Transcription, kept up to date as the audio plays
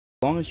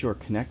long as your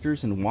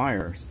connectors and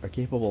wires are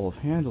capable of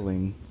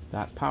handling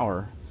that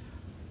power,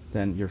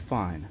 then you're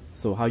fine.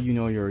 So how you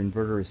know your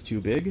inverter is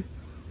too big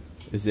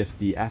is if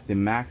at the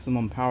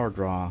maximum power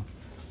draw,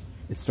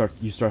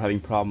 you start having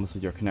problems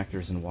with your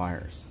connectors and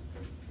wires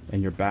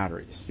and your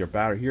batteries. Your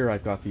battery here,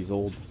 I've got these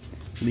old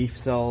leaf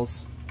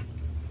cells.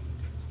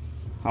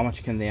 How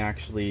much can they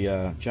actually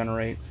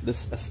generate? A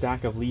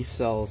stack of leaf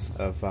cells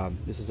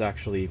this is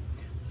actually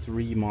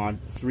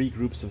three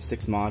groups of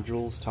 6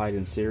 modules tied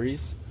in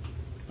series.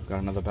 I've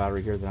got another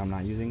battery here that I'm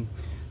not using.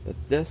 But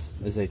this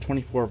is a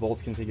 24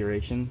 volt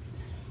configuration.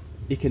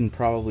 It can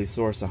probably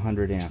source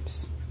 100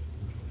 amps.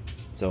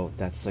 So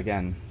that's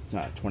again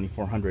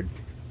 2400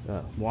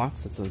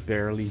 watts. That's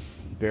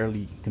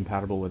barely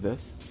compatible with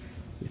this.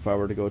 If I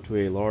were to go to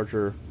a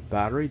larger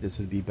battery, this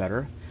would be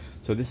better.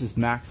 So this is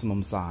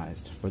maximum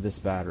sized for this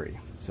battery.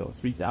 So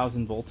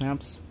 3000 volt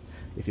amps.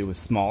 If it was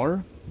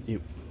smaller, it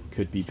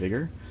could be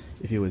bigger.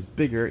 If it was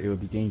bigger, it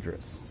would be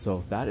dangerous.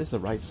 So that is the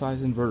right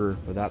size inverter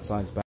for that size battery.